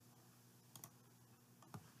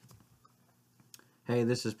Hey,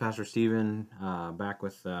 this is Pastor Stephen back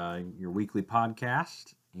with your weekly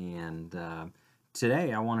podcast, and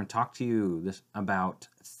today I want to talk to you about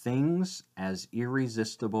things as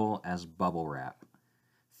irresistible as bubble wrap.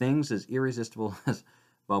 Things as irresistible as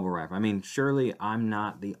bubble wrap. I mean, surely I'm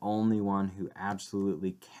not the only one who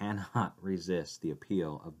absolutely cannot resist the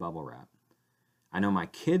appeal of bubble wrap. I know my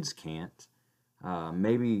kids can't.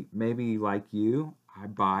 Maybe like you, I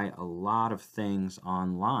buy a lot of things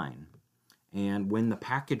online. And when the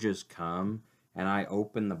packages come and I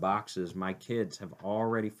open the boxes, my kids have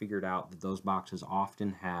already figured out that those boxes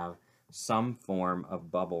often have some form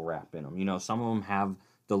of bubble wrap in them. You know, some of them have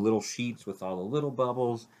the little sheets with all the little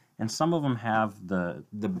bubbles, and some of them have the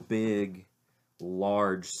big,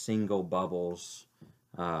 large single bubbles.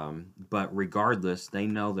 But regardless, they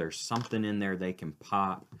know there's something in there they can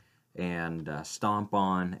pop and stomp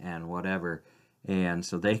on and whatever. And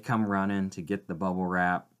so they come running to get the bubble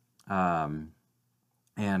wrap.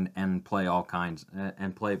 And play all kinds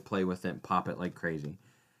and play with it and pop it like crazy.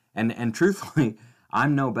 And truthfully,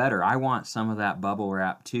 I'm no better. I want some of that bubble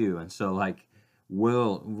wrap too. And so like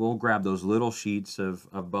we'll grab those little sheets of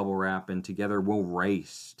bubble wrap and together we'll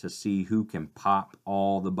race to see who can pop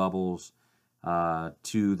all the bubbles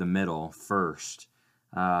to the middle first.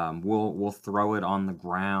 We'll throw it on the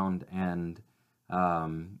ground and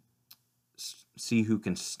see who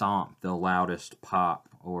can stomp the loudest pop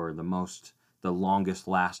or the longest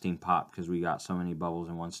lasting pop, because we got so many bubbles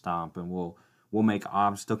in one stomp, and we'll make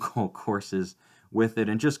obstacle courses with it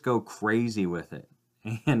and just go crazy with it.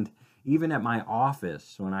 And even at my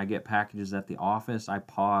office, when I get packages at the office, I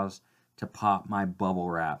pause to pop my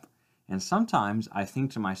bubble wrap. And sometimes I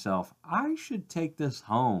think to myself, I should take this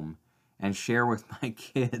home and share with my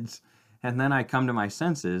kids. And then I come to my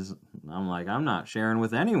senses. I'm like, I'm not sharing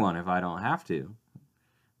with anyone if I don't have to.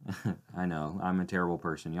 I know, I'm a terrible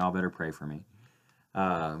person. Y'all better pray for me.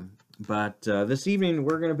 But this evening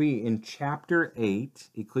we're going to be in chapter 8,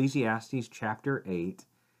 Ecclesiastes chapter 8.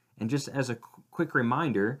 And just as a quick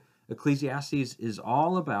reminder, Ecclesiastes is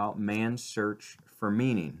all about man's search for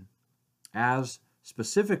meaning, as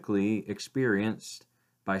specifically experienced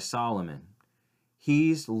by Solomon.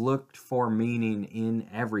 He's looked for meaning in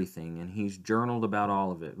everything, and he's journaled about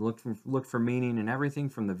all of it. Looked for meaning in everything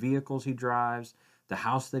from the vehicles he drives, the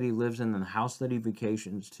house that he lives in, and the house that he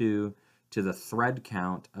vacations to the thread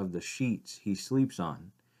count of the sheets he sleeps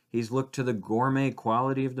on. He's looked to the gourmet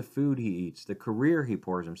quality of the food he eats, the career he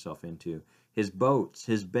pours himself into, his boats,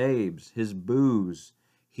 his babes, his booze.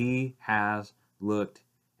 He has looked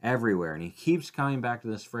everywhere, and he keeps coming back to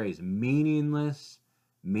this phrase, meaningless,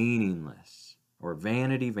 meaningless. Or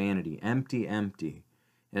vanity, vanity, empty, empty.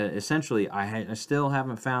 Essentially, I still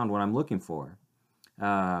haven't found what I'm looking for.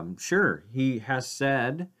 Sure, he has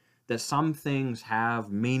said that some things have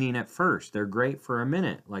meaning at first. They're great for a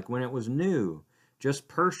minute, like when it was new, just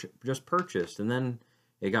purchased, and then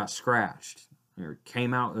it got scratched, or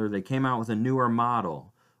they came out with a newer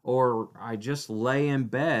model, or I just lay in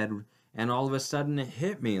bed and all of a sudden it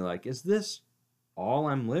hit me, like, is this all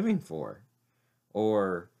I'm living for?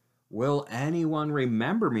 Or will anyone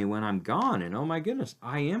remember me when I'm gone? And oh my goodness,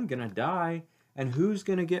 I am going to die. And who's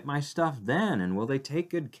going to get my stuff then? And will they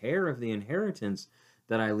take good care of the inheritance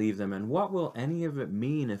that I leave them? And what will any of it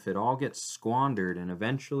mean if it all gets squandered and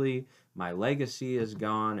eventually my legacy is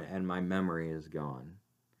gone and my memory is gone?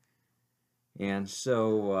 And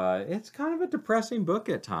so it's kind of a depressing book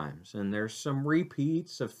at times. And there's some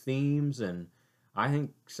repeats of themes. And I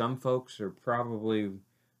think some folks are probably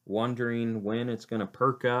wondering when it's going to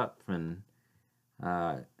perk up, and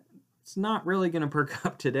it's not really going to perk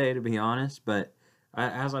up today, to be honest. But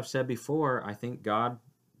as I've said before, I think God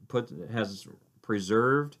has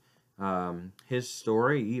preserved His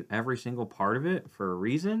story, every single part of it, for a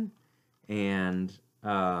reason, and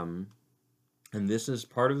this is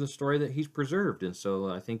part of the story that He's preserved, and so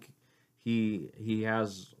I think He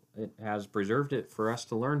has preserved it for us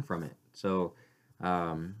to learn from it. So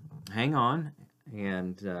hang on.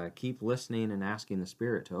 And keep listening and asking the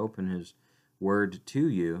Spirit to open His Word to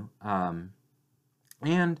you. And,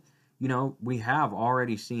 you know, we have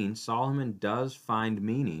already seen Solomon does find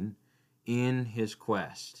meaning in his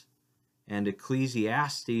quest. And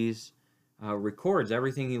Ecclesiastes records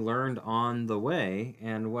everything he learned on the way.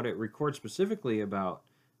 And what it records specifically about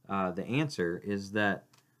the answer is that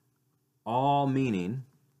all meaning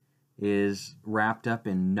is wrapped up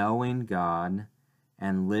in knowing God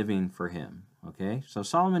and living for Him. Okay, so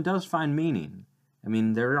Solomon does find meaning. I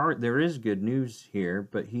mean, there is good news here,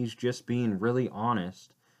 but he's just being really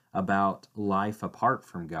honest about life apart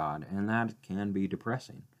from God, and that can be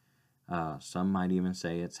depressing. Some might even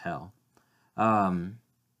say it's hell.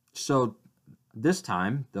 So This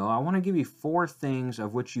time, though, I want to give you 4 things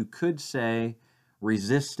of which you could say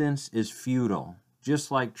resistance is futile,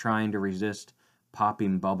 just like trying to resist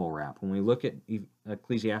popping bubble wrap. When we look at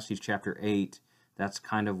Ecclesiastes chapter 8, that's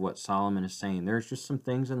kind of what Solomon is saying. There's just some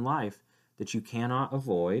things in life that you cannot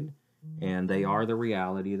avoid, and they are the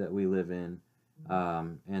reality that we live in.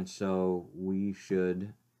 And so we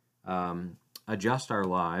should adjust our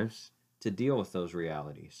lives to deal with those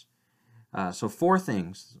realities. So 4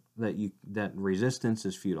 things that resistance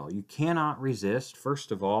is futile. You cannot resist,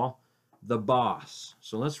 first of all, the boss.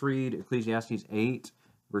 So let's read Ecclesiastes 8,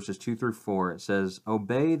 verses 2 through 4. It says,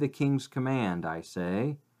 "Obey the king's command, I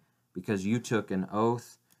say, because you took an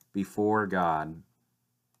oath before God."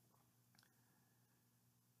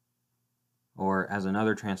 Or as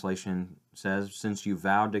another translation says, "Since you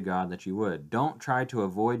vowed to God that you would. Don't try to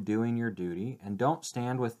avoid doing your duty, and don't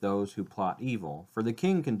stand with those who plot evil, for the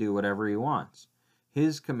king can do whatever he wants.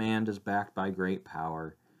 His command is backed by great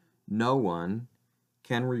power. No one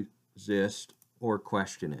can resist or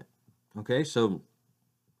question it." Okay, so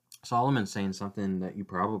Solomon's saying something that you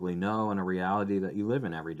probably know and a reality that you live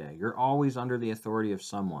in every day. You're always under the authority of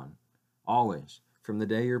someone. Always. From the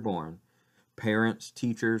day you're born. Parents,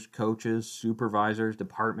 teachers, coaches, supervisors,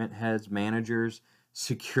 department heads, managers,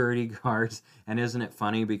 security guards. And isn't it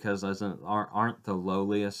funny because aren't the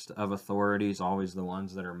lowliest of authorities always the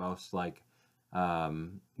ones that are most like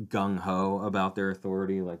gung-ho about their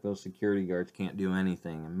authority? Like those security guards can't do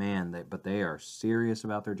anything. And man, but they are serious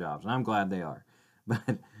about their jobs. And I'm glad they are.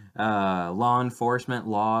 But law enforcement,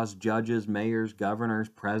 laws, judges, mayors, governors,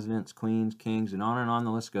 presidents, queens, kings, and on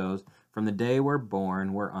the list goes. From the day we're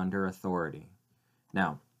born, we're under authority.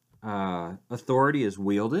 Now, authority is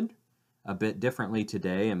wielded a bit differently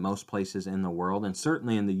today in most places in the world, and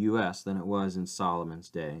certainly in the U.S. than it was in Solomon's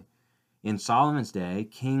day. In Solomon's day,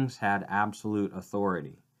 kings had absolute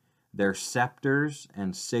authority. Their scepters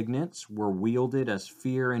and signets were wielded as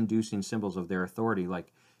fear-inducing symbols of their authority.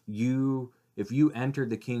 Like if you entered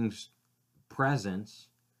the king's presence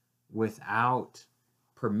without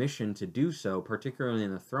permission to do so, particularly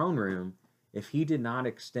in the throne room, if he did not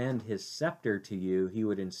extend his scepter to you, he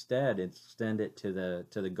would instead extend it to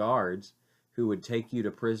the guards, who would take you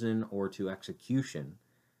to prison or to execution.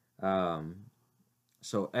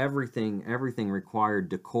 So everything required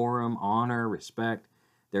decorum, honor, respect.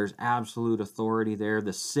 There's absolute authority there.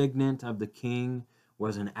 The signet of the king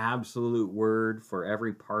was an absolute word for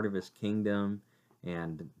every part of his kingdom,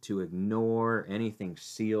 and to ignore anything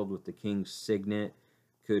sealed with the king's signet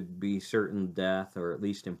could be certain death or at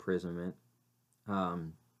least imprisonment.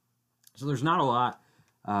 So there's not a lot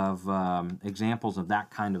of examples of that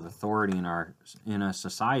kind of authority in a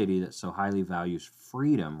society that so highly values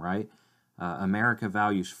freedom, right? America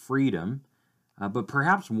values freedom, but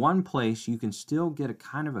perhaps one place you can still get a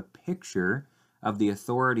kind of a picture of the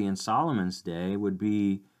authority in Solomon's day would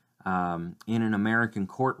be in an American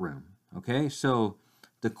courtroom. Okay, so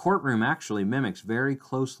the courtroom actually mimics very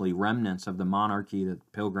closely remnants of the monarchy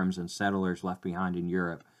that pilgrims and settlers left behind in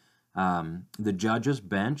Europe. The judge's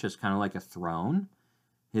bench is kind of like a throne.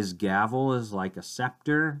 His gavel is like a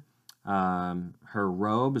scepter. Her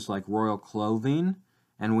robe is like royal clothing.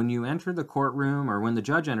 And when you enter the courtroom, or when the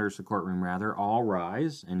judge enters the courtroom, rather, all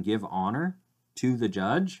rise and give honor to the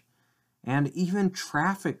judge. And even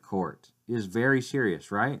traffic court is very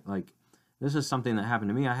serious, right? Like, this is something that happened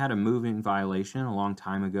to me. I had a moving violation a long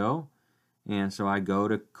time ago. And so I go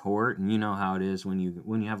to court, and you know how it is when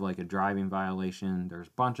you have like a driving violation. There's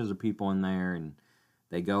bunches of people in there, and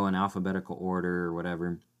they go in alphabetical order or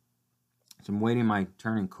whatever. So I'm waiting my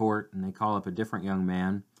turn in court, and they call up a different young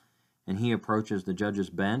man, and he approaches the judge's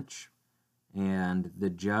bench, and the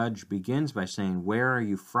judge begins by saying, "Where are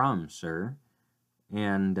you from, sir?"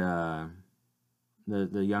 And the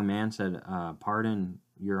young man said, "Pardon,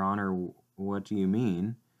 Your Honor, what do you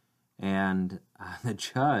mean?" And the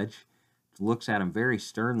judge looks at him very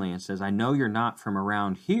sternly and says, "I know you're not from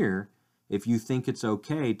around here if you think it's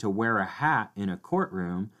okay to wear a hat in a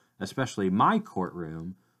courtroom, especially my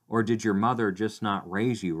courtroom, or did your mother just not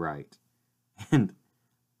raise you right?" And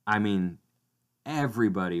I mean,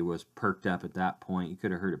 everybody was perked up at that point. You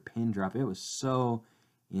could have heard a pin drop. It was so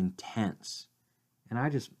intense. And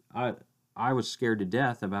I was scared to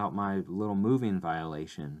death about my little moving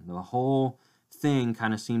violation. The whole thing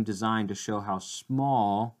kind of seemed designed to show how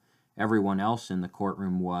small everyone else in the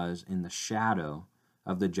courtroom was in the shadow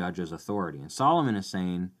of the judge's authority. And Solomon is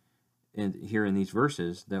saying here in these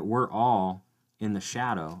verses that we're all in the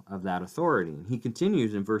shadow of that authority. And he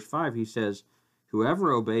continues in verse 5, he says,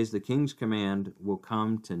 "Whoever obeys the king's command will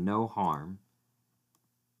come to no harm."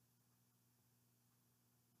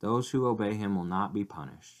 Those who obey him will not be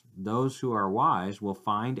punished. Those who are wise will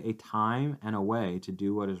find a time and a way to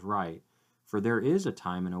do what is right, for there is a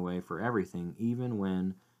time and a way for everything, even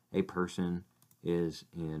when a person is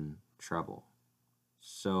in trouble.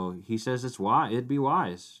 So he says it'd be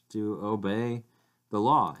wise to obey the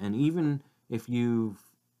law. And even if you've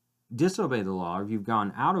disobeyed the law, or if you've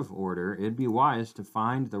gone out of order, it'd be wise to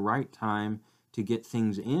find the right time to get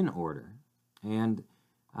things in order. And,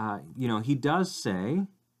 he does say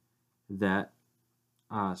that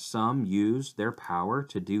some use their power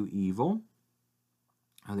to do evil.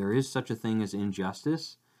 There is such a thing as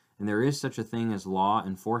injustice, and there is such a thing as law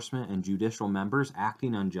enforcement and judicial members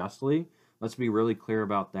acting unjustly. Let's be really clear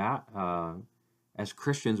about that. As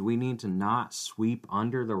Christians, we need to not sweep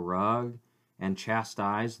under the rug and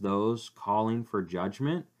chastise those calling for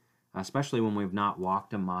judgment, especially when we've not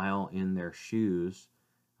walked a mile in their shoes,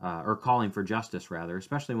 or calling for justice, rather,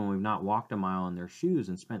 especially when we've not walked a mile in their shoes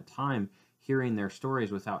and spent time hearing their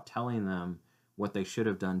stories without telling them what they should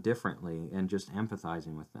have done differently and just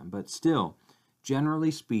empathizing with them. But still, generally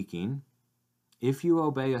speaking, if you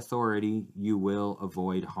obey authority, you will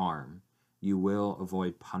avoid harm. You will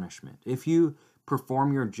avoid punishment. If you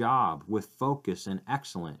perform your job with focus and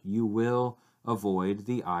excellence, you will avoid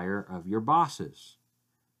the ire of your bosses.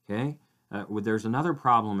 Okay? There's another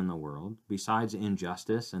problem in the world besides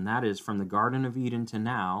injustice, and that is from the Garden of Eden to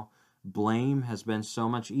now, blame has been so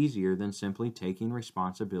much easier than simply taking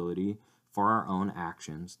responsibility for our own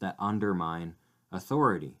actions that undermine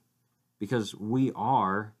authority. Because we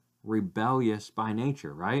are rebellious by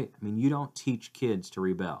nature, right? I mean, you don't teach kids to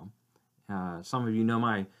rebel. Some of you know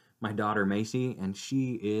my daughter Macy, and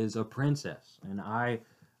she is a princess. And I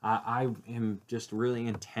am just really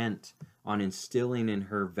intent on instilling in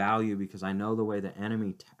her value, because I know the way the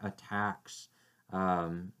enemy attacks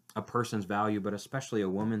a person's value, but especially a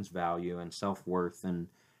woman's value and self-worth. And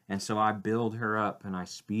so I build her up and I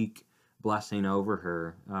speak blessing over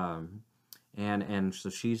her. And so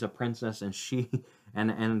she's a princess, and she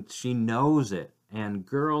knows it. And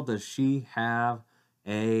girl, does she have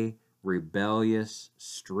a rebellious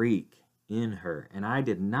streak in her. And I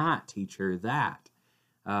did not teach her that.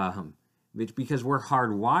 Because we're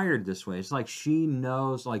hardwired this way. It's like she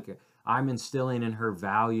knows, like I'm instilling in her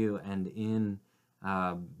value and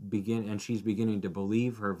and she's beginning to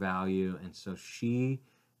believe her value, and so she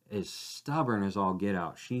is stubborn as all get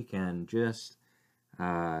out. She can just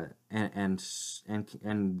and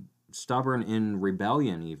stubborn in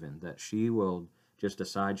rebellion, even, that she will just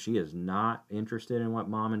decide she is not interested in what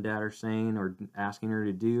mom and dad are saying or asking her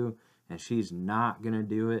to do, and she's not going to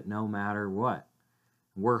do it no matter what.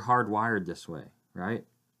 We're hardwired this way, right?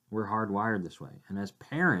 We're hardwired this way. And as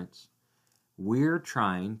parents, we're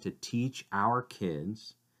trying to teach our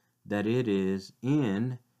kids that it is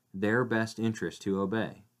in their best interest to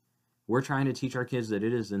obey. We're trying to teach our kids that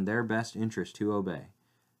it is in their best interest to obey.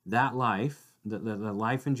 That life, the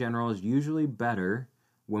life in general, is usually better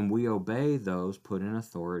when we obey those put in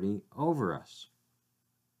authority over us.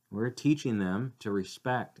 We're teaching them to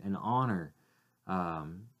respect and honor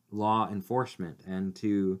law enforcement and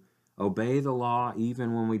to obey the law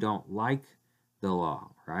even when we don't like the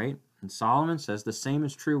law, right? And Solomon says the same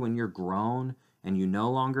is true when you're grown and you no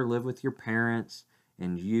longer live with your parents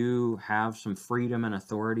and you have some freedom and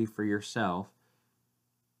authority for yourself.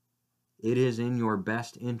 It is in your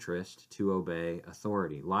best interest to obey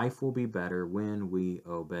authority. Life will be better when we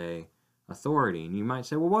obey authority. And you might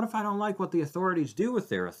say, well, what if I don't like what the authorities do with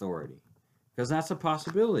their authority? Because that's a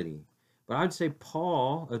possibility. But I'd say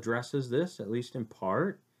Paul addresses this, at least in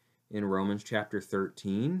part, in Romans chapter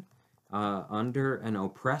 13. Under an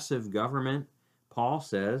oppressive government, Paul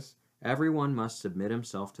says, everyone must submit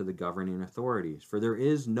himself to the governing authorities, for there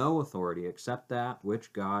is no authority except that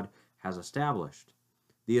which God has established.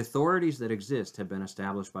 The authorities that exist have been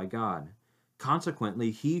established by God.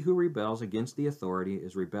 Consequently, he who rebels against the authority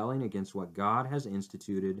is rebelling against what God has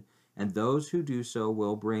instituted, and those who do so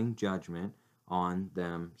will bring judgment on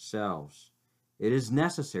themselves. It is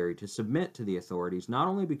necessary to submit to the authorities, not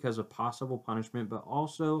only because of possible punishment, but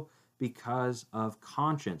also because of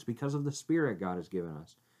conscience, because of the spirit God has given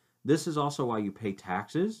us. This is also why you pay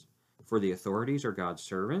taxes, for the authorities are God's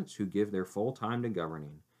servants who give their full time to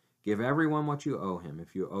governing. Give everyone what you owe him.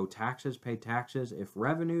 If you owe taxes, pay taxes. If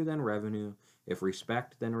revenue, then revenue. If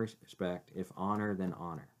respect, then respect. If honor, then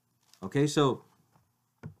honor. Okay, so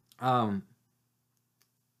first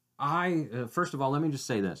of all, let me just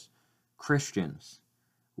say this. Christians,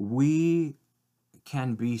 we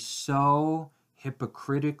can be so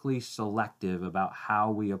hypocritically selective about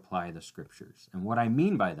how we apply the scriptures. And what I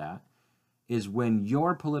mean by that is when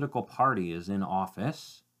your political party is in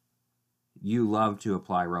office, you love to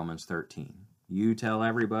apply Romans 13. You tell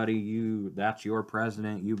everybody that's your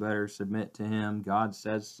president, you better submit to him. God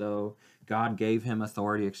says so. God gave him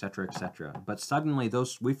authority, etc., etc. But suddenly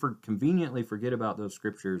we conveniently forget about those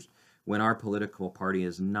scriptures when our political party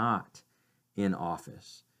is not in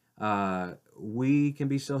office. We can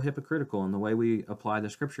be so hypocritical in the way we apply the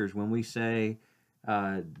scriptures when we say,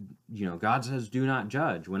 God says do not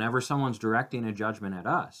judge whenever someone's directing a judgment at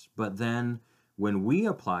us. But then when we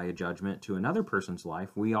apply a judgment to another person's life,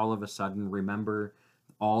 we all of a sudden remember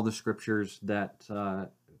all the scriptures that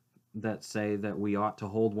say that we ought to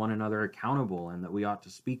hold one another accountable and that we ought to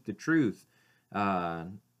speak the truth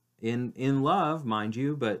in love, mind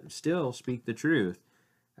you, but still speak the truth.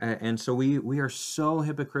 And so we are so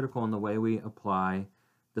hypocritical in the way we apply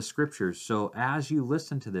the scriptures. So as you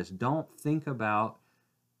listen to this, don't think about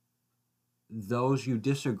those you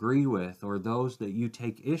disagree with or those that you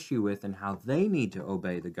take issue with and how they need to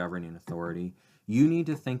obey the governing authority. You need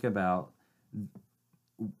to think about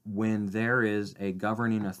when there is a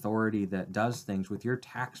governing authority that does things with your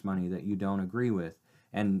tax money that you don't agree with,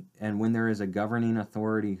 and when there is a governing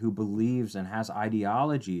authority who believes and has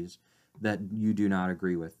ideologies that you do not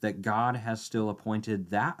agree with, that God has still appointed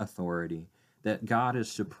that authority, that God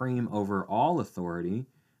is supreme over all authority,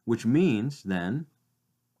 which means then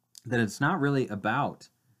that it's not really about,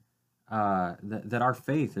 that our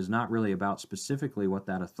faith is not really about specifically what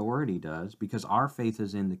that authority does, because our faith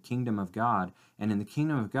is in the kingdom of God, and in the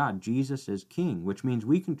kingdom of God, Jesus is king, which means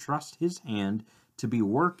we can trust his hand to be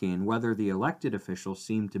working whether the elected officials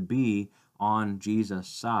seem to be on Jesus'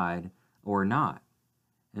 side or not.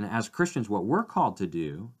 And as Christians, what we're called to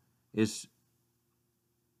do is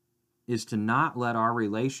to not let our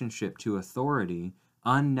relationship to authority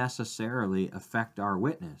unnecessarily affect our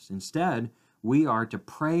witness. Instead, we are to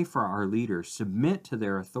pray for our leaders, submit to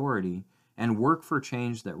their authority, and work for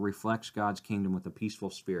change that reflects God's kingdom with a peaceful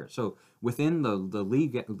spirit. So within the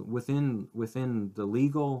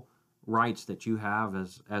legal rights that you have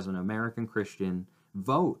as an American Christian,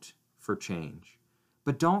 vote for change.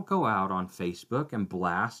 But don't go out on Facebook and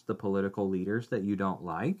blast the political leaders that you don't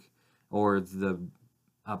like or the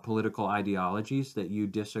political ideologies that you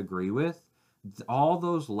disagree with. All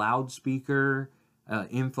those loudspeaker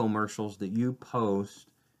infomercials that you post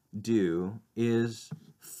do is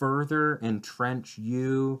further entrench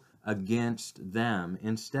you against them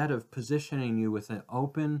instead of positioning you with an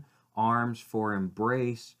open arms for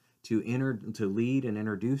embrace to lead and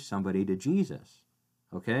introduce somebody to Jesus.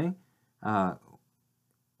 Okay?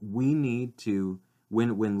 We need to,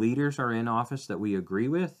 when leaders are in office that we agree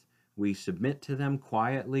with, we submit to them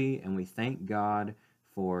quietly, and we thank God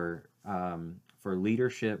for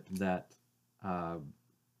leadership that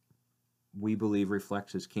we believe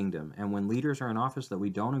reflects his kingdom. And when leaders are in office that we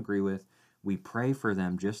don't agree with, we pray for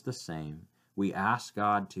them just the same. We ask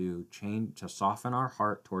God to soften our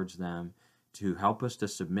heart towards them, to help us to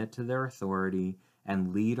submit to their authority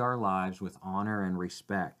and lead our lives with honor and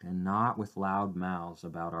respect, and not with loud mouths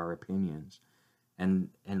about our opinions, and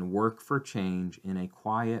work for change in a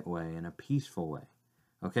quiet way, in a peaceful way.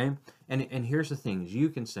 Okay? And here's the thing. You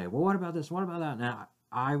can say, well, what about this? What about that? Now,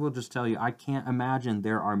 I will just tell you, I can't imagine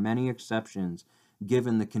there are many exceptions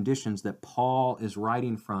given the conditions that Paul is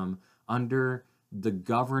writing from under the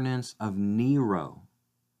governance of Nero,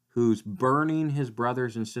 who's burning his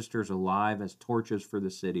brothers and sisters alive as torches for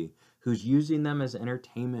the city, who's using them as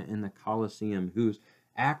entertainment in the Colosseum, who's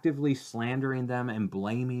actively slandering them and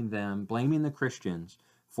blaming the Christians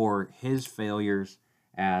for his failures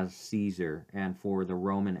as Caesar and for the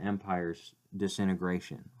Roman Empire's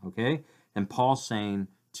disintegration. Okay? And Paul's saying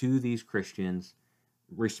to these Christians,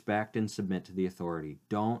 respect and submit to the authority.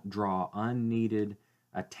 Don't draw unneeded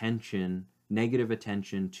attention, negative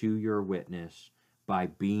attention to your witness by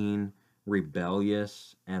being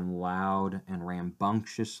rebellious and loud and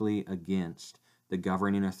rambunctiously against the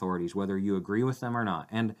governing authorities, whether you agree with them or not.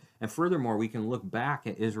 And furthermore, we can look back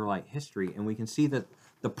at Israelite history and we can see that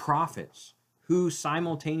the prophets who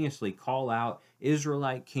simultaneously call out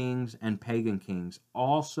Israelite kings and pagan kings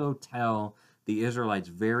also tell the Israelites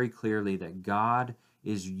very clearly that God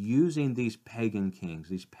is using these pagan kings,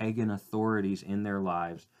 these pagan authorities in their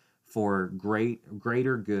lives for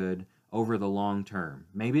greater good over the long term.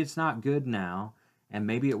 Maybe it's not good now, and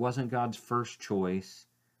maybe it wasn't God's first choice,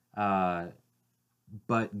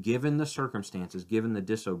 but given the circumstances, given the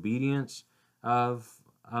disobedience of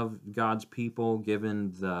God's people,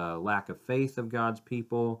 given the lack of faith of God's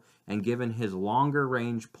people, and given his longer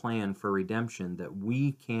range plan for redemption that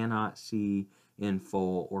we cannot see in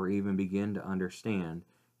full or even begin to understand,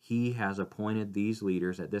 he has appointed these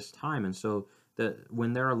leaders at this time. And so that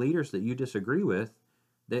when there are leaders that you disagree with,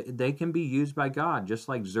 They can be used by God, just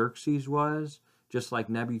like Xerxes was, just like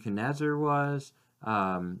Nebuchadnezzar was,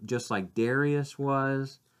 just like Darius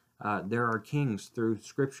was. There are kings through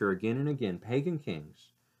Scripture again and again, pagan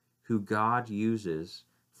kings, who God uses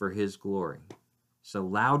for His glory. So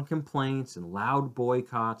loud complaints and loud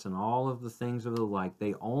boycotts and all of the things of the like,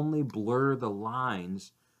 they only blur the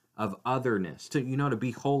lines of otherness. To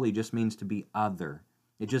be holy just means to be other.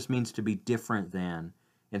 It just means to be different than.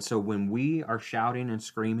 And so when we are shouting and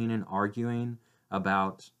screaming and arguing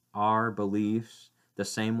about our beliefs the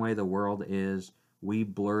same way the world is, we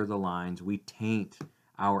blur the lines. We taint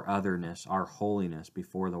our otherness, our holiness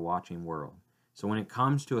before the watching world. So when it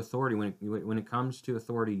comes to authority, when it comes to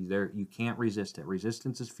authority, you can't resist it.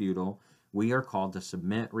 Resistance is futile. We are called to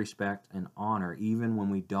submit, respect, and honor even when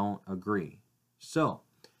we don't agree. So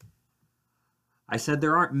I said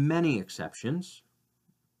there aren't many exceptions.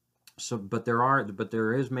 But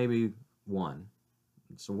there is maybe one.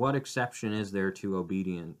 So what exception is there to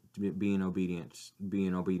being obedient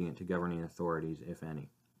to governing authorities, if any?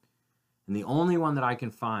 And the only one that I can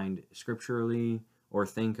find scripturally or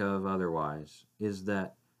think of otherwise is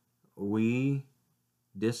that we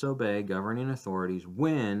disobey governing authorities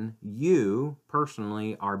when you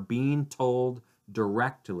personally are being told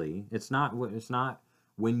directly. It's not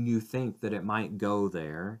when you think that it might go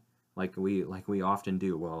there, like we often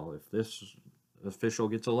do. Well, if this official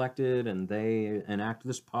gets elected and they enact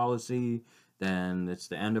this policy, then it's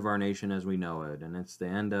the end of our nation as we know it, and it's the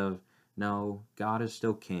end of. No, God is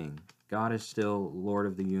still king. God is still Lord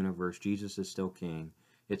of the universe. Jesus is still king.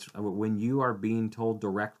 It's when you are being told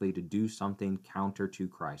directly to do something counter to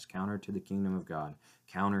Christ, counter to the kingdom of God,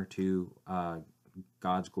 counter to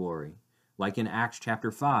God's glory. Like in Acts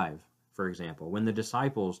chapter 5, for example, when the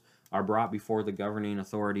disciples are brought before the governing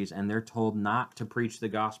authorities and they're told not to preach the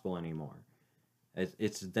gospel anymore.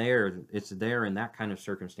 It's there in that kind of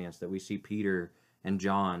circumstance that we see Peter and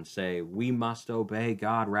John say, we must obey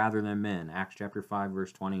God rather than men. Acts chapter 5,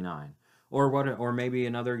 verse 29. Or maybe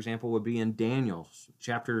another example would be in Daniel,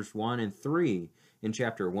 chapters 1 and 3. In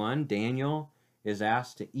chapter 1, Daniel is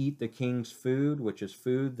asked to eat the king's food, which is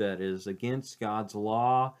food that is against God's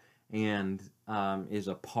law and is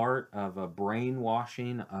a part of a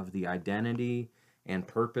brainwashing of the identity and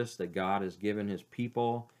purpose that God has given His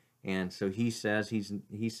people. And so it says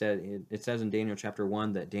in Daniel chapter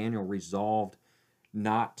 1 that Daniel resolved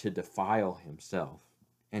not to defile himself.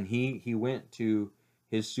 And he went to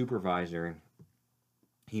his supervisor,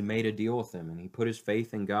 he made a deal with him, and he put his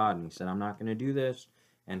faith in God, and he said, I'm not going to do this,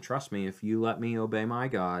 and trust me, if you let me obey my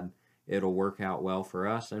God, it'll work out well for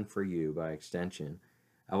us and for you by extension.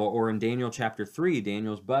 Or in Daniel chapter 3,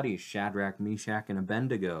 Daniel's buddies, Shadrach, Meshach, and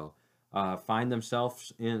Abednego, find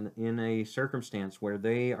themselves in a circumstance where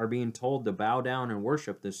they are being told to bow down and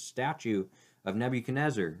worship this statue of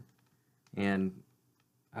Nebuchadnezzar. And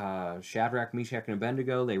Shadrach, Meshach, and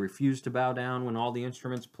Abednego, they refuse to bow down when all the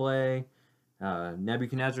instruments play.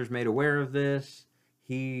 Nebuchadnezzar's made aware of this.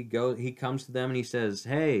 He comes to them and he says,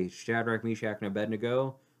 hey, Shadrach, Meshach, and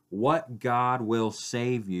Abednego, what God will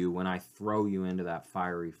save you when I throw you into that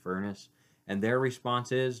fiery furnace? And their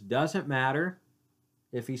response is, doesn't matter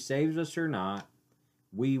if He saves us or not.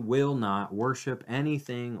 We will not worship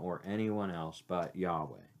anything or anyone else but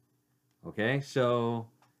Yahweh. Okay, so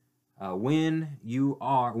when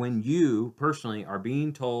you personally are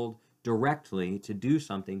being told directly to do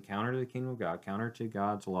something counter to the kingdom of God, counter to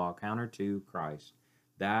God's law, counter to Christ,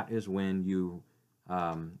 that is when you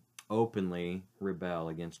openly rebel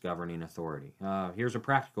against governing authority. Here's a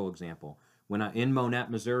practical example. When in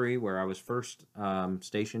Monette, Missouri, where I was first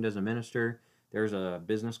stationed as a minister, there's a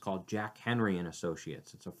business called Jack Henry and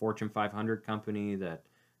Associates. It's a Fortune 500 company that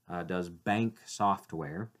does bank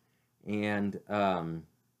software, and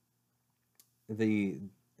it's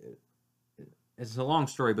a long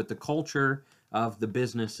story, but the culture of the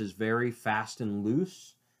business is very fast and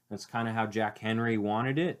loose. That's kind of how Jack Henry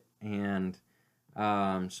wanted it, and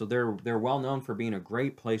so they're well known for being a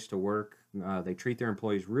great place to work. They treat their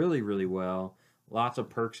employees really, really well. Lots of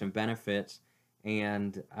perks and benefits,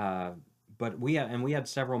 and but we had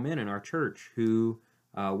several men in our church who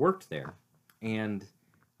worked there, and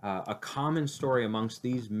a common story amongst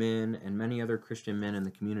these men and many other Christian men in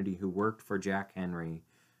the community who worked for Jack Henry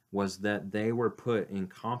was that they were put in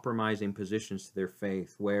compromising positions to their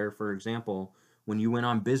faith, where, for example, when you went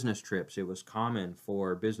on business trips, it was common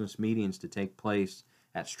for business meetings to take place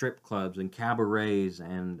at strip clubs and cabarets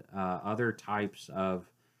and other types of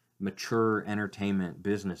mature entertainment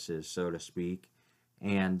businesses, so to speak.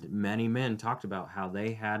 And many men talked about how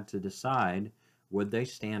they had to decide, would they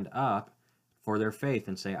stand up for their faith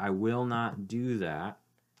and say, I will not do that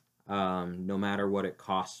no matter what it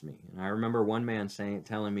costs me. And I remember one man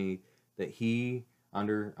telling me that he,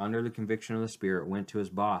 under the conviction of the Spirit, went to his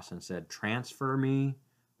boss and said, transfer me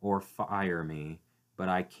or fire me, but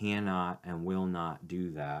I cannot and will not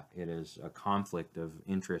do that. It is a conflict of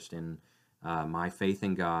interest in my faith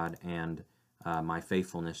in God and my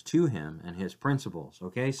faithfulness to him and his principles.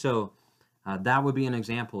 Okay, so that would be an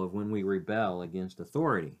example of when we rebel against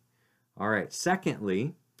authority. All right,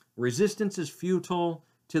 secondly, resistance is futile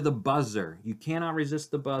to the buzzer. You cannot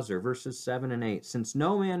resist the buzzer. Verses 7 and 8. Since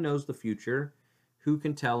no man knows the future, who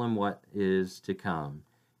can tell him what is to come?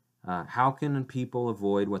 How can people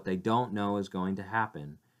avoid what they don't know is going to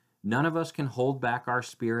happen? None of us can hold back our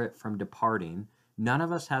spirit from departing. None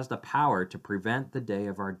of us has the power to prevent the day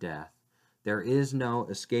of our death. There is no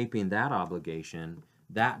escaping that obligation,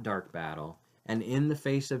 that dark battle. And in the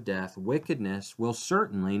face of death, wickedness will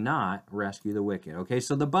certainly not rescue the wicked. Okay,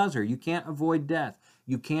 so the buzzer, you can't avoid death.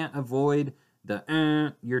 You can't avoid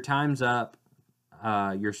the, your time's up,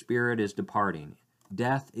 your spirit is departing.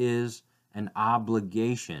 Death is an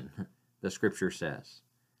obligation, the scripture says.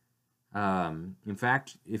 In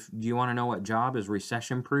fact, if you want to know what job is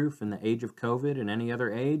recession-proof in the age of COVID and any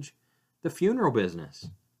other age, the funeral business.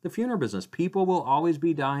 The funeral business. People will always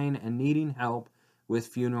be dying and needing help with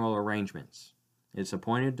funeral arrangements. It's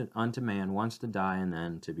appointed unto man once to die and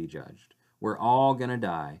then to be judged. We're all going to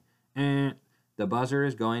die. And the buzzer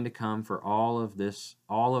is going to come for all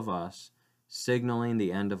of us, signaling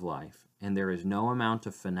the end of life. And there is no amount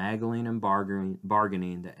of finagling and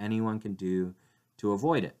bargaining that anyone can do to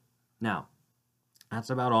avoid it. Now, that's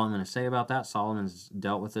about all I'm going to say about that. Solomon's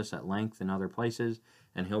dealt with this at length in other places,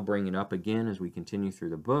 and he'll bring it up again as we continue through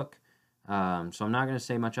the book. So I'm not going to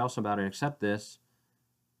say much else about it except this,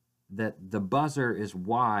 that the buzzer is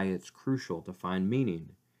why it's crucial to find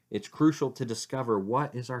meaning. It's crucial to discover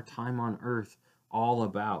what is our time on earth all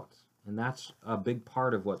about. And that's a big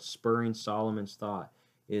part of what's spurring Solomon's thought.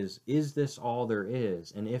 Is this all there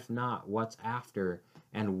is? And if not, what's after?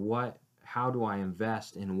 And how do I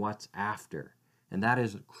invest in what's after? And that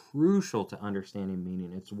is crucial to understanding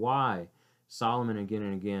meaning. It's why Solomon again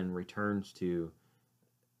and again returns to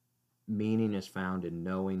meaning is found in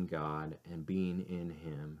knowing God and being in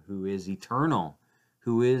him, who is eternal,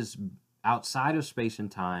 who is outside of space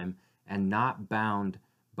and time and not bound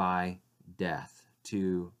by death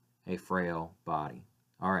to a frail body.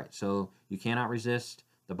 All right, so you cannot resist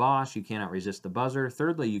the boss, you cannot resist the buzzer.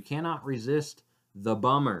 Thirdly, you cannot resist the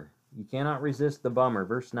bummer. You cannot resist the bummer.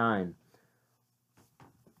 Verse 9.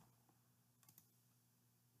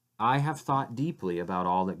 I have thought deeply about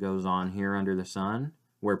all that goes on here under the sun,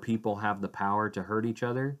 where people have the power to hurt each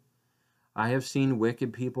other. I have seen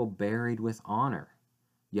wicked people buried with honor,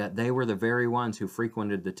 yet they were the very ones who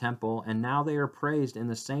frequented the temple, and now they are praised in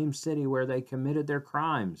the same city where they committed their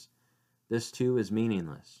crimes. This too is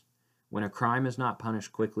meaningless. When a crime is not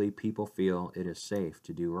punished quickly, people feel it is safe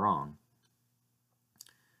to do wrong.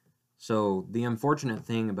 So the unfortunate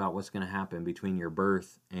thing about what's going to happen between your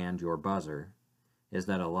birth and your buzzer is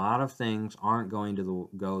that a lot of things aren't going to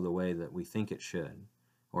go the way that we think it should,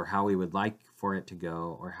 or how we would like for it to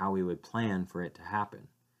go, or how we would plan for it to happen.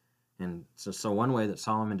 And so one way that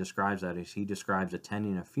Solomon describes that is he describes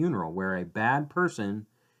attending a funeral where a bad person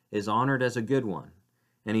is honored as a good one.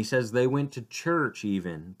 And he says they went to church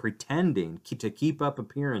even, pretending to keep up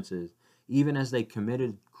appearances, even as they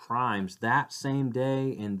committed crimes that same day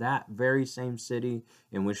in that very same city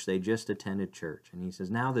in which they just attended church. And he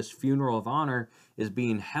says now this funeral of honor is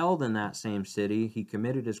being held in that same city he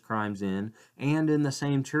committed his crimes in, and in the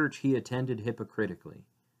same church he attended hypocritically.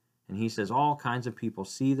 And he says all kinds of people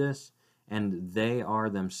see this, and they are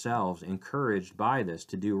themselves encouraged by this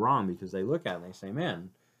to do wrong, because they look at it and they say,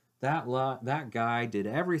 man, that guy did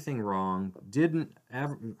everything wrong, didn't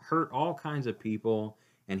ever hurt all kinds of people,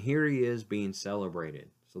 and here he is being celebrated.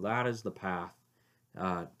 So that is the path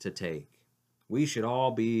to take. We should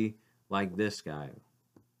all be like this guy.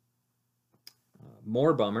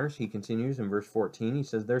 More bummers, he continues in verse 14. He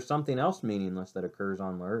says, there's something else meaningless that occurs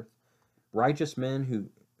on earth. Righteous men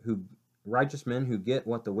who get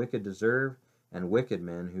what the wicked deserve, and wicked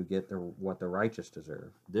men who get what the righteous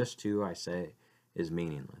deserve. This too, I say, is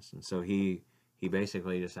meaningless. And so he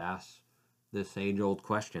basically just asks this age-old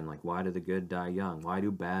question, like, why do the good die young? Why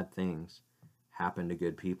do bad things happen to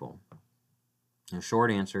good people? And the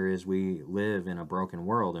short answer is we live in a broken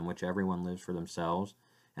world in which everyone lives for themselves,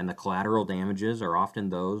 and the collateral damages are often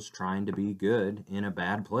those trying to be good in a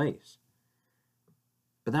bad place.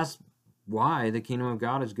 But that's why the kingdom of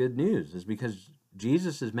God is good news, is because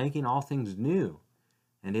Jesus is making all things new.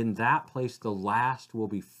 And in that place, the last will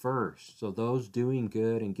be first. So those doing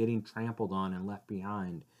good and getting trampled on and left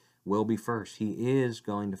behind will be first. He is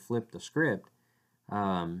going to flip the script.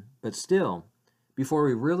 But still, before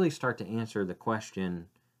we really start to answer the question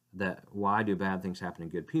that why do bad things happen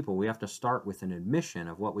to good people, we have to start with an admission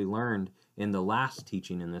of what we learned in the last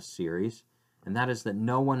teaching in this series, and that is that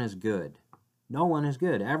no one is good. No one is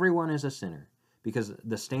good. Everyone is a sinner because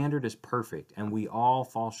the standard is perfect, and we all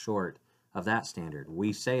fall short of that standard.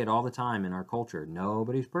 We say it all the time in our culture.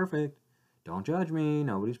 Nobody's perfect. Don't judge me.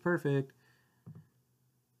 Nobody's perfect.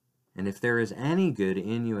 And if there is any good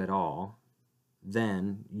in you at all,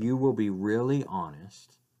 then you will be really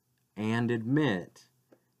honest and admit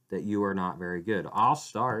that you are not very good. I'll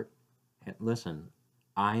start. Listen,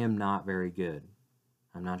 I am not very good.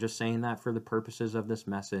 I'm not just saying that for the purposes of this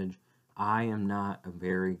message. I am not a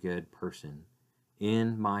very good person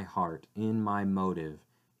in my heart, in my motive,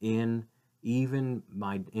 in even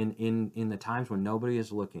my in the times when nobody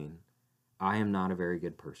is looking. I am not a very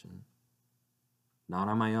good person. Not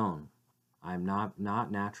on my own. I'm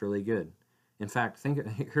not naturally good. In fact,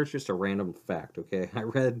 here's just a random fact, okay? I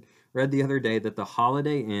read the other day that the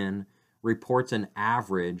Holiday Inn reports an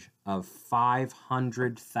average of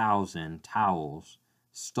 500,000 towels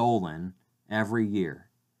stolen every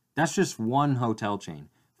year. That's just one hotel chain.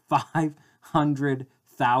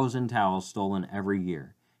 500,000 towels stolen every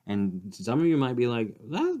year. And some of you might be like,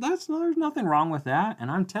 there's nothing wrong with that.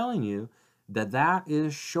 And I'm telling you that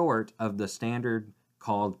is short of the standard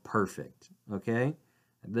called perfect, okay?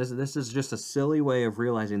 This is just a silly way of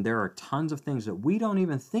realizing there are tons of things that we don't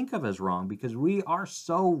even think of as wrong because we are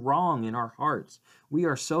so wrong in our hearts. We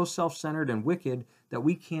are so self-centered and wicked that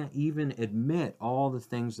we can't even admit all the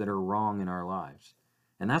things that are wrong in our lives.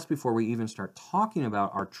 And that's before we even start talking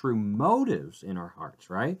about our true motives in our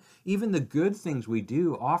hearts, right? Even the good things we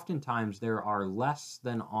do, oftentimes there are less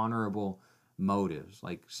than honorable motives.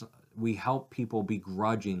 Like we help people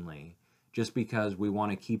begrudgingly just because we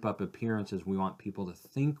want to keep up appearances. We want people to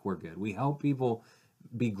think we're good. We help people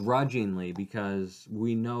begrudgingly because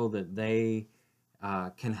we know that they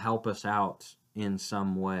can help us out in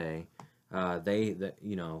some way. They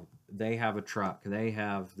have a truck, they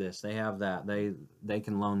have this, they have that, they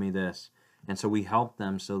can loan me this. And so we help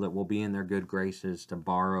them so that we'll be in their good graces to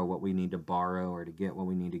borrow what we need to borrow or to get what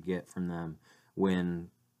we need to get from them when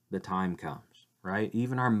the time comes, right?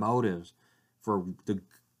 Even our motives for the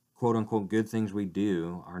quote-unquote good things we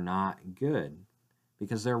do are not good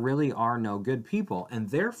because there really are no good people.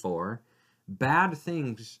 And therefore, bad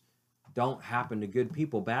things don't happen to good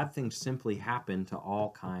people. Bad things simply happen to all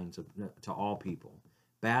people.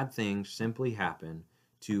 Bad things simply happen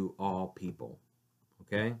to all people,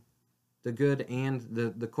 okay? The good and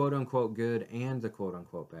the quote-unquote good and the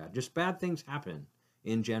quote-unquote bad. Just bad things happen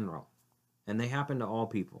in general, and they happen to all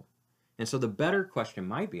people. And so the better question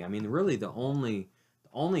might be, really the only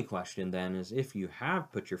question then is if you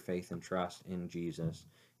have put your faith and trust in Jesus,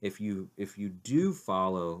 if you do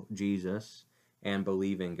follow Jesus and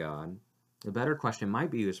believe in God, the better question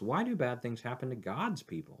might be is why do bad things happen to God's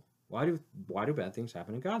people? Why do bad things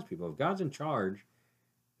happen to God's people? If God's in charge,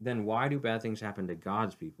 then why do bad things happen to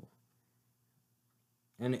God's people?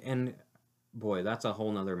 And boy, that's a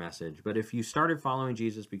whole nother message. But if you started following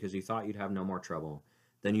Jesus because you thought you'd have no more trouble,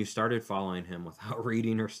 then you started following him without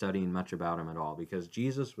reading or studying much about him at all because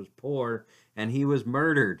Jesus was poor and he was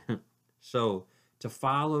murdered. So to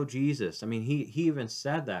follow Jesus, he even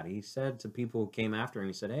said that. He said to people who came after him,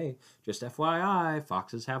 he said, hey, just FYI,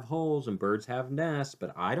 foxes have holes and birds have nests,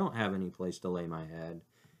 but I don't have any place to lay my head.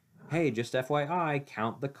 Hey, just FYI,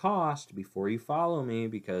 count the cost before you follow me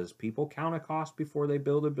because people count a cost before they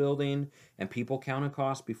build a building and people count a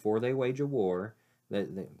cost before they wage a war.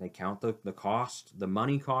 They count the cost, the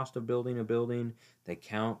money cost of building a building. They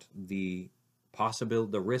count the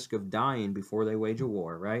risk of dying before they wage a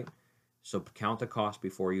war, right? So count the cost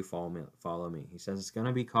before you follow me. He says it's going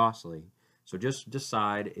to be costly. So just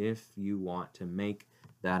decide if you want to make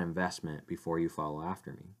that investment before you follow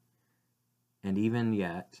after me. And even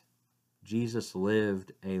yet, Jesus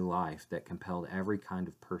lived a life that compelled every kind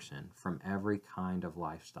of person from every kind of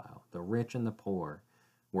lifestyle. The rich and the poor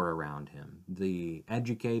were around him. The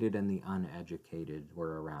educated and the uneducated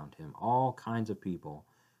were around him. All kinds of people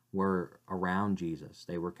were around Jesus.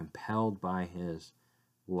 They were compelled by his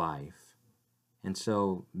life. And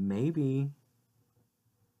so maybe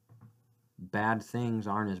bad things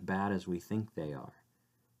aren't as bad as we think they are.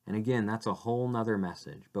 And again, that's a whole nother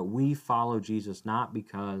message. But we follow Jesus not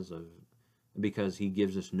because he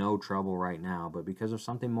gives us no trouble right now, but because of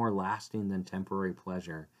something more lasting than temporary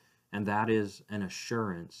pleasure. And that is an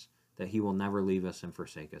assurance that he will never leave us and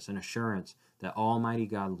forsake us. An assurance that Almighty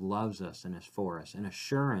God loves us and is for us. An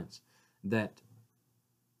assurance that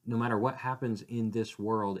no matter what happens in this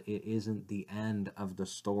world, it isn't the end of the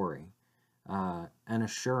story. An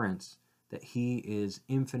assurance that he is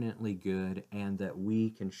infinitely good and that we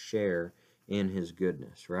can share in his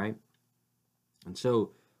goodness, right? And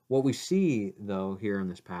so what we see, though, here in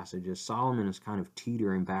this passage is Solomon is kind of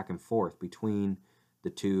teetering back and forth between the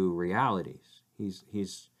two realities.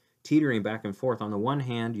 He's teetering back and forth. On the one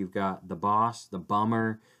hand, you've got the boss, the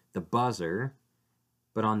bummer, the buzzer.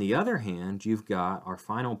 But on the other hand, you've got our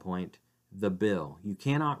final point, the bill. You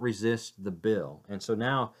cannot resist the bill. And so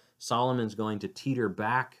now Solomon's going to teeter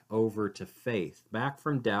back over to faith, back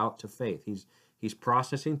from doubt to faith. He's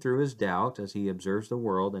processing through his doubt as he observes the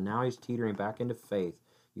world, and now he's teetering back into faith.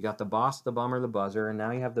 You got the boss, the bummer, the buzzer, and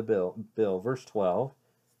now you have the bill. Verse 12,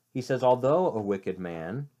 he says, although a wicked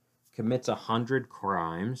man commits 100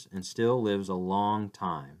 crimes and still lives a long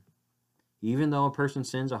time, even though a person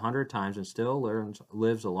sins 100 times and still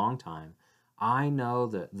lives a long time, I know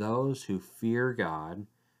that those who fear God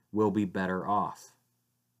will be better off.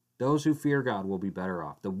 Those who fear God will be better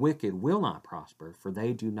off. The wicked will not prosper, for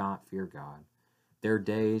they do not fear God. Their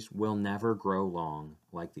days will never grow long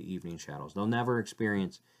like the evening shadows. They'll never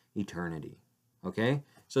experience eternity. Okay?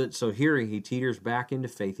 So here he teeters back into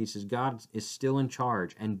faith. He says God is still in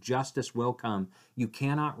charge and justice will come. You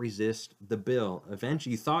cannot resist the bill.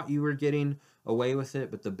 Eventually, you thought you were getting away with it,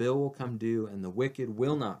 but the bill will come due and the wicked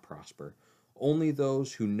will not prosper. Only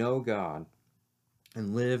those who know God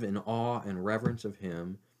and live in awe and reverence of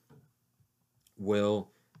him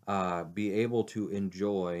will be able to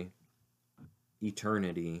enjoy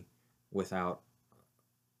eternity with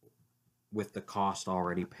the cost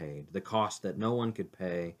already paid. The cost that no one could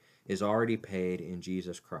pay is already paid in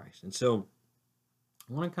Jesus Christ. And so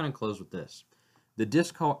I want to kind of close with this. The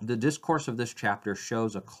discourse of this chapter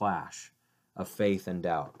shows a clash of faith and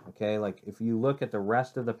doubt. Okay, like if you look at the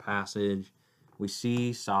rest of the passage, we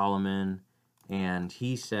see Solomon and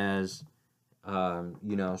he says,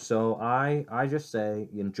 so I just say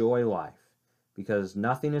enjoy life, because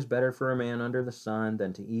nothing is better for a man under the sun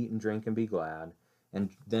than to eat and drink and be glad,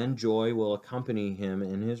 and then joy will accompany him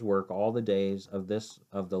in his work all the days of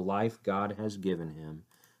the life God has given him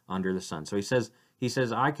under the sun. So he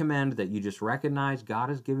says, I commend that you just recognize God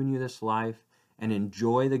has given you this life and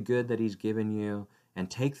enjoy the good that he's given you and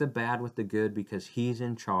take the bad with the good because he's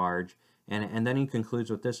in charge. And then he concludes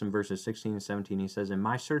with this in verses 16 and 17. He says, in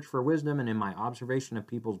my search for wisdom and in my observation of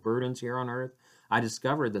people's burdens here on earth, I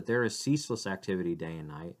discovered that there is ceaseless activity day and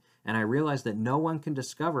night, and I realized that no one can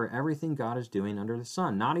discover everything God is doing under the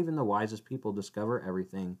sun. Not even the wisest people discover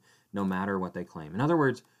everything, no matter what they claim. In other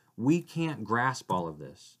words, we can't grasp all of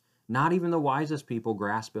this. Not even the wisest people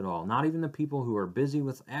grasp it all. Not even the people who are busy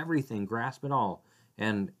with everything grasp it all.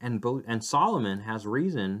 And Solomon has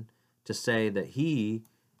reason to say that he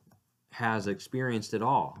has experienced it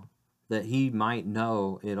all, that he might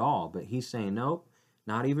know it all. But he's saying, nope,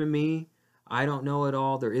 not even me. I don't know it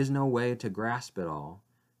all. There is no way to grasp it all.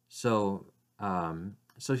 So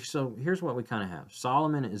here's what we kind of have.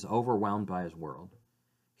 Solomon is overwhelmed by his world.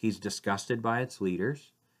 He's disgusted by its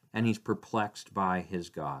leaders, and he's perplexed by his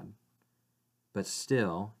God. But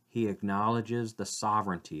still, he acknowledges the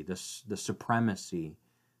sovereignty, the supremacy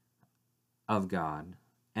of God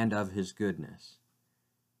and of his goodness,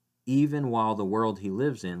 even while the world he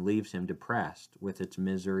lives in leaves him depressed with its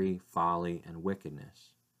misery, folly, and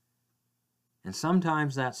wickedness. And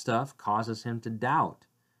sometimes that stuff causes him to doubt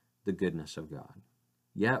the goodness of God.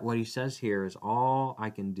 Yet what he says here is all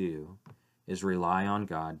I can do is rely on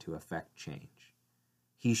God to effect change.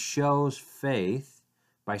 He shows faith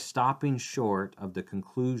by stopping short of the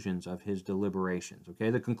conclusions of his deliberations.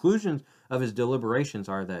 Okay, the conclusions of his deliberations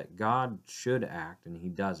are that God should act and he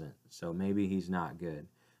doesn't, so maybe he's not good.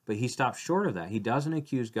 But he stops short of that. He doesn't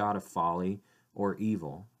accuse God of folly or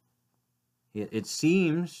evil. It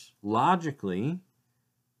seems logically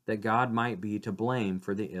that God might be to blame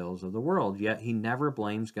for the ills of the world, yet he never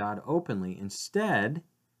blames God openly. Instead,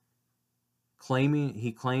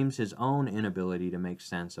 he claims his own inability to make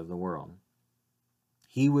sense of the world.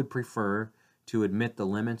 He would prefer to admit the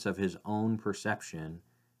limits of his own perception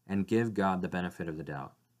and give God the benefit of the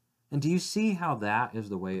doubt. And do you see how that is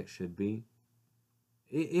the way it should be?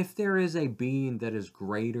 If there is a being that is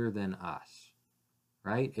greater than us,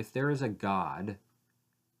 right? If there is a God,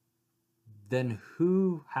 then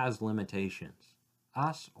who has limitations?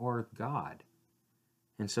 Us or God?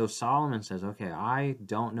 And so Solomon says, okay, I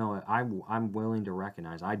don't know it. I'm willing to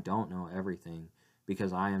recognize I don't know everything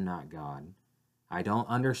because I am not God. I don't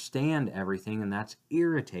understand everything, and that's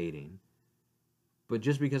irritating. But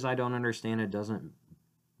just because I don't understand it doesn't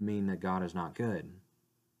mean that God is not good.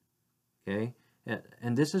 Okay?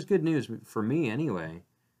 And this is good news for me anyway.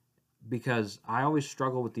 because I always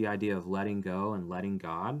struggle with the idea of letting go and letting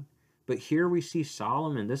God. But here we see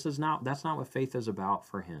Solomon. That's not what faith is about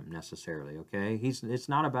for him necessarily, okay? It's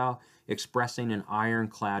not about expressing an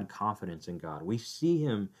ironclad confidence in God. We see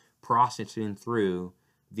him processing through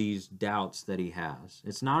these doubts that he has.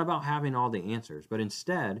 It's not about having all the answers, but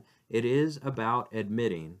instead it is about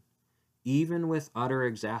admitting, even with utter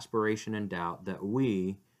exasperation and doubt, that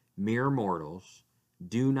we, mere mortals,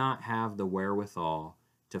 do not have the wherewithal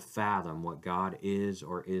to fathom what God is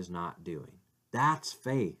or is not doing. That's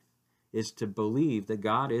faith, is to believe that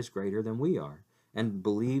God is greater than we are, and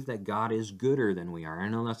believe that God is gooder than we are. I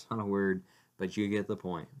know that's not a word, but you get the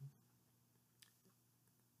point.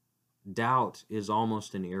 Doubt is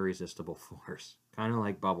almost an irresistible force, kind of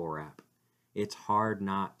like bubble wrap. It's hard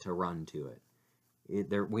not to run to it.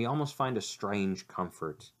 We almost find a strange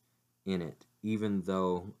comfort in it, even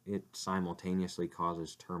though it simultaneously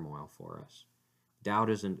causes turmoil for us. Doubt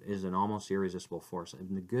is an almost irresistible force.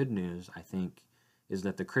 And the good news, I think, is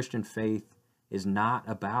that the Christian faith is not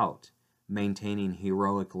about maintaining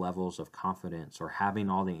heroic levels of confidence or having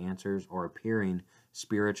all the answers or appearing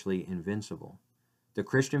spiritually invincible. The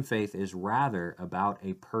Christian faith is rather about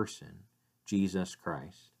a person, Jesus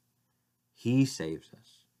Christ. He saves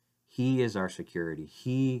us. He is our security.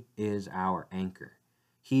 He is our anchor.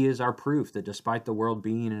 He is our proof that despite the world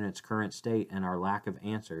being in its current state and our lack of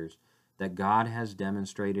answers, that God has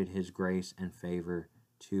demonstrated his grace and favor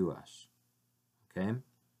to us. Okay?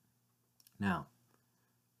 Now,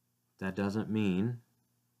 that doesn't mean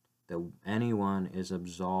that anyone is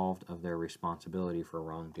absolved of their responsibility for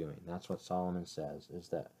wrongdoing. That's what Solomon says, is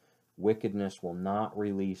that wickedness will not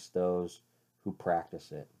release those who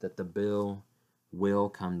practice it, that the bill will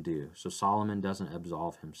come due. So Solomon doesn't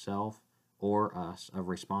absolve himself or us of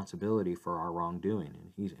responsibility for our wrongdoing.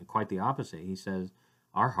 And he's quite the opposite. He says,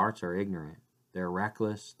 our hearts are ignorant. They're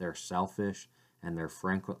reckless, they're selfish, and they're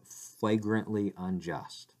flagrantly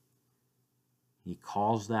unjust. He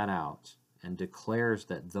calls that out and declares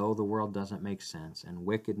that though the world doesn't make sense and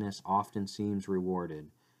wickedness often seems rewarded,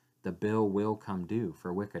 the bill will come due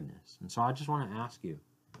for wickedness. And so I just want to ask you,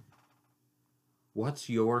 what's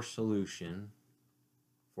your solution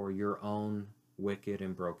for your own wicked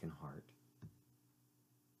and broken heart?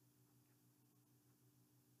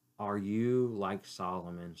 Are you, like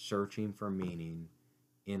Solomon, searching for meaning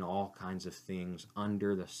in all kinds of things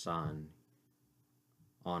under the sun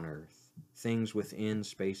on earth, things within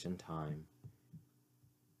space and time?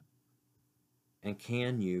 And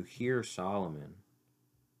can you hear Solomon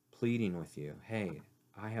pleading with you, hey,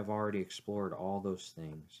 I have already explored all those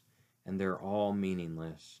things, and they're all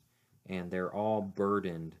meaningless, and they're all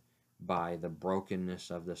burdened by the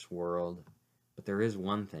brokenness of this world, but there is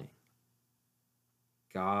one thing.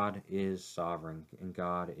 God is sovereign, and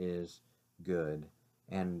God is good,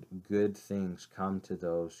 and good things come to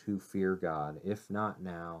those who fear God, if not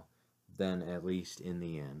now, then at least in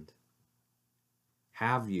the end.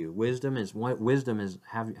 Have you recognized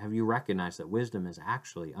that wisdom is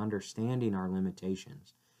actually understanding our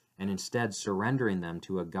limitations and instead surrendering them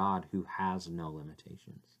to a God who has no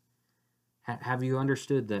limitations? Have you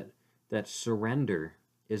understood that surrender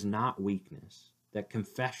is not weakness, that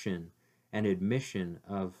confession and admission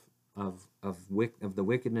of the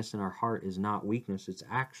wickedness in our heart is not weakness, it's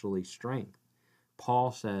actually strength?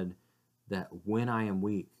 Paul said that when I am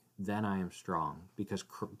weak, then I am strong,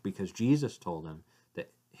 because Jesus told him that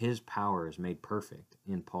his power is made perfect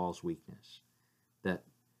in Paul's weakness. That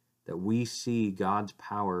we see God's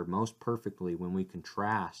power most perfectly when we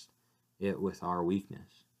contrast it with our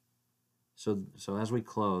weakness. So as we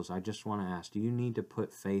close, I just want to ask, do you need to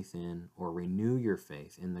put faith in or renew your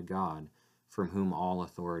faith in the God from whom all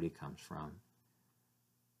authority comes from?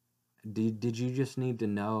 Did you just need to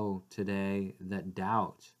know today that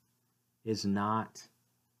doubt is not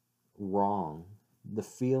wrong? The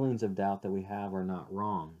feelings of doubt that we have are not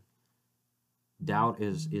wrong. Doubt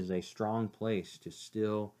is a strong place to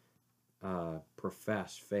still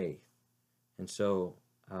profess faith. And so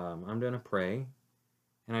I'm going to pray,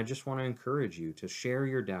 and I just want to encourage you to share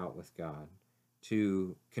your doubt with God,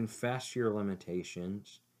 to confess your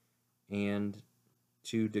limitations, and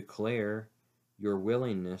to declare your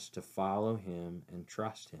willingness to follow him and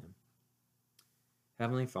trust him.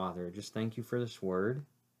 Heavenly Father, just thank you for this word,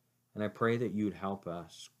 and I pray that you'd help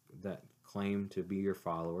us that claim to be your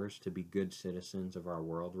followers to be good citizens of our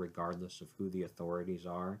world, regardless of who the authorities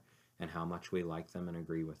are and how much we like them and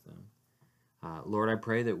agree with them. Lord, I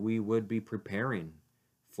pray that we would be preparing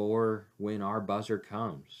for when our buzzer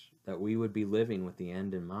comes, that we would be living with the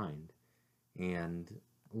end in mind. And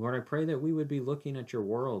Lord, I pray that we would be looking at your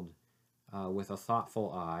world with a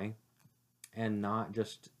thoughtful eye and not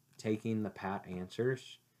just taking the pat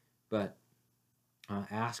answers, but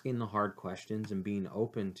asking the hard questions and being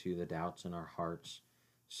open to the doubts in our hearts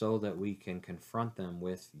so that we can confront them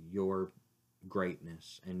with your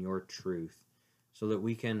greatness and your truth, so that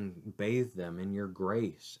we can bathe them in your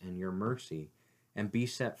grace and your mercy and be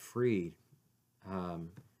set free,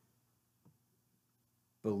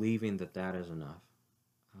 believing that that is enough.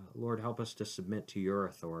 Lord, help us to submit to your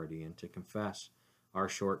authority and to confess our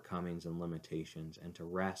shortcomings and limitations and to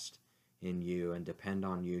rest in you and depend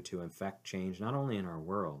on you to effect change not only in our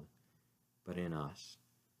world, but in us.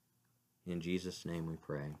 In Jesus' name we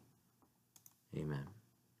pray. Amen.